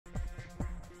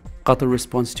Qatar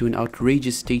responds to an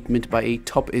outrageous statement by a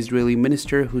top Israeli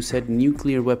minister who said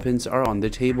nuclear weapons are on the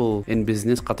table. In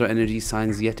business, Qatar Energy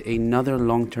signs yet another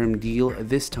long-term deal,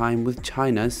 this time with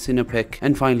China's Sinopec.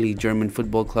 And finally, German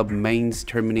football club Mainz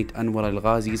terminate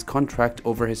Ghazi's contract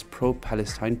over his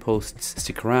pro-Palestine posts.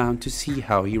 Stick around to see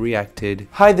how he reacted.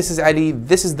 Hi, this is Ali,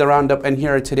 this is the Roundup, and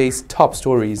here are today's top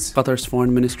stories. Qatar's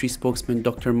foreign ministry spokesman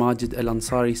Dr. Majid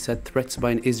Al-Ansari said threats by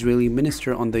an Israeli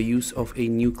minister on the use of a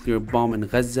nuclear bomb in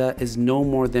Gaza is no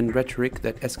more than rhetoric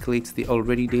that escalates the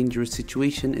already dangerous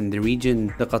situation in the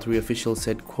region. The Qatari official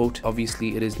said, quote,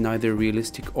 "Obviously it is neither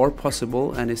realistic or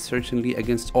possible and is certainly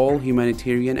against all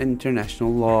humanitarian and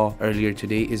international law." Earlier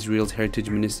today, Israel's heritage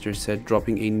minister said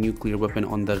dropping a nuclear weapon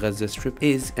on the Gaza Strip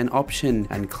is an option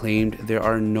and claimed there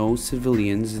are no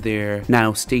civilians there.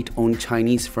 Now, state-owned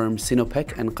Chinese firm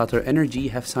Sinopec and Qatar Energy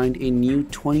have signed a new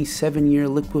 27-year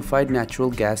liquefied natural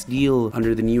gas deal.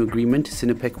 Under the new agreement,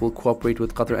 Sinopec will cooperate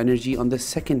with Qatar Energy on the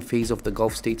second phase of the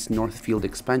Gulf States North Field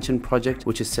expansion project,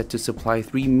 which is set to supply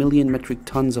 3 million metric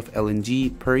tons of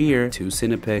LNG per year to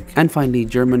Sinopec. And finally,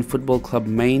 German football club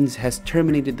Mainz has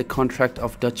terminated the contract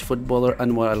of Dutch footballer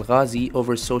Ghazi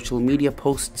over social media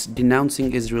posts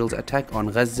denouncing Israel's attack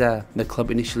on Gaza. The club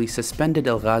initially suspended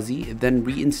Ghazi, then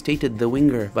reinstated the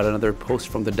winger, but another post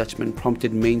from the Dutchman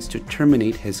prompted Mainz to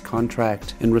terminate his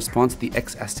contract. In response, the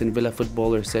ex-Aston Villa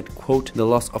footballer said, quote, "The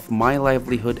loss of my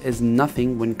livelihood is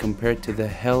nothing when compared to the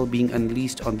hell being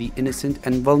unleashed on the innocent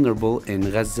and vulnerable in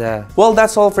Gaza." Well,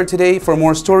 that's all for today. For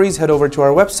more stories, head over to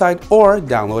our website or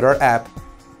download our app.